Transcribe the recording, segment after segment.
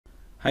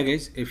Hi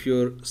guys, if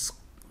your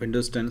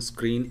Windows 10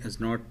 screen is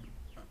not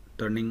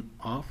turning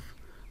off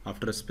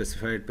after a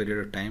specified period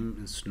of time,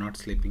 it's not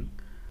sleeping,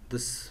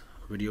 this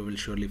video will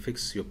surely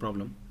fix your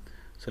problem.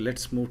 So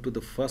let's move to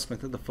the first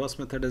method. The first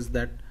method is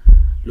that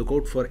look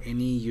out for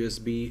any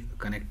USB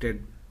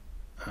connected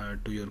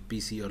to your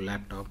PC or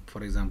laptop.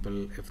 For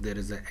example, if there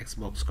is an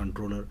Xbox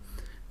controller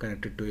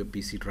connected to your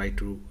PC, try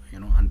to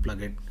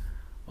unplug it,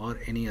 or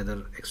any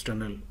other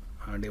external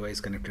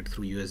device connected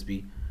through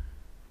USB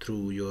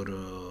through your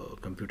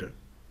computer,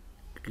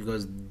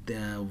 because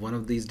one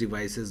of these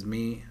devices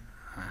may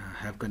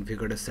have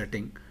configured a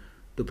setting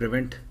to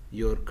prevent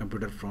your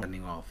computer from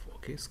turning off,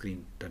 okay,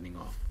 screen turning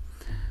off.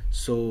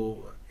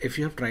 So if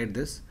you have tried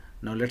this,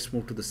 now let's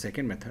move to the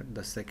second method.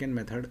 The second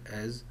method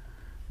is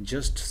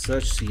just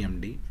search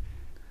cmd,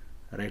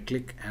 right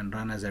click and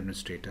run as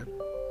administrator.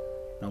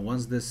 Now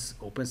once this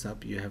opens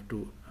up, you have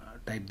to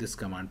type this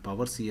command,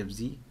 power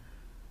cfg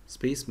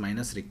space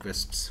minus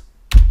requests.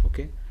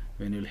 Okay,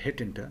 when you'll hit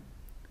enter,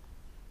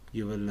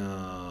 you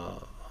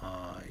will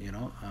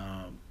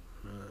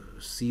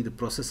see the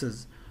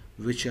processes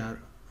which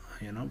are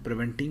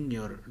preventing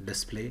your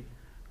display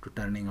to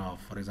turning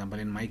off. For example,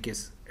 in my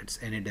case it's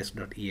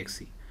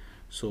anydesk.exe.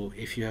 so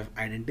if you have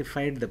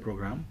identified the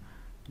program,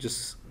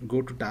 just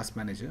go to task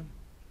manager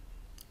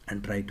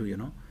and try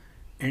to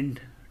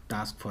end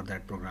task for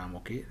that program.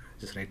 Okay,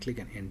 just right click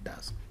and end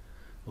task.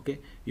 Okay,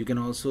 you can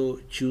also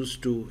choose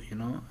to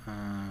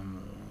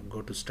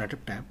go to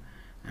startup tab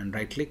and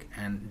right click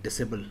and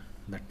disable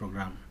that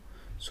program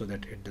so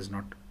that it does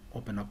not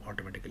open up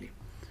automatically.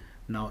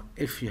 Now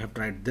if you have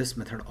tried this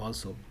method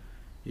also,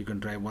 you can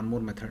try one more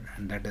method,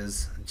 and that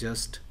is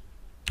just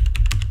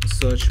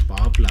search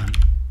power plan.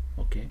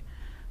 Okay,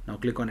 now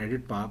click on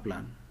edit power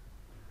plan.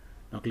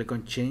 Now click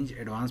on change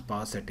advanced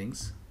power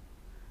settings.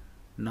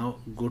 Now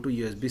go to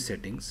USB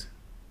settings,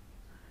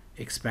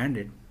 expand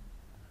it.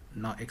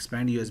 Now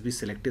expand USB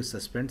selective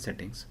suspend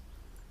settings,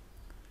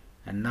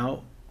 and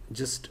now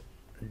just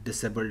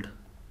disabled,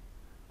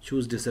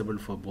 choose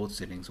disabled for both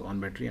settings, on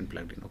battery and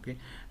plugged in. Okay,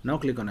 now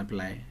click on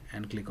apply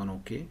and click on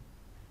OK.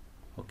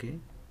 Okay,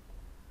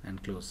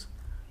 and close.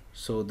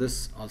 So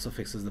this also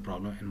fixes the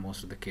problem in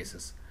most of the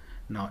cases.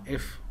 Now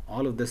if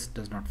all of this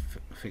does not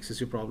fixes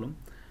your problem,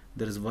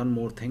 there is one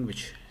more thing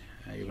which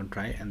you can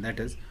try, and that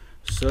is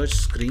search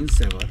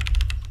screensaver.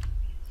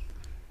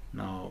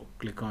 Now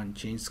click on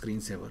change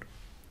screensaver,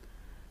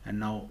 and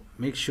now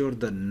make sure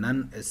the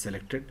none is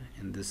selected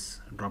in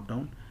this drop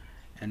down,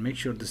 and make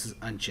sure this is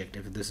unchecked.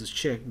 If this is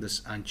checked,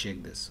 this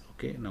uncheck this.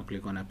 Okay, now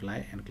click on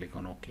apply and click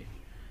on OK,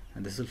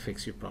 and this will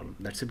fix your problem.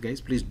 That's it guys.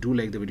 Please do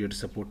like the video to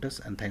support us,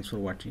 and thanks for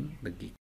watching The Geek.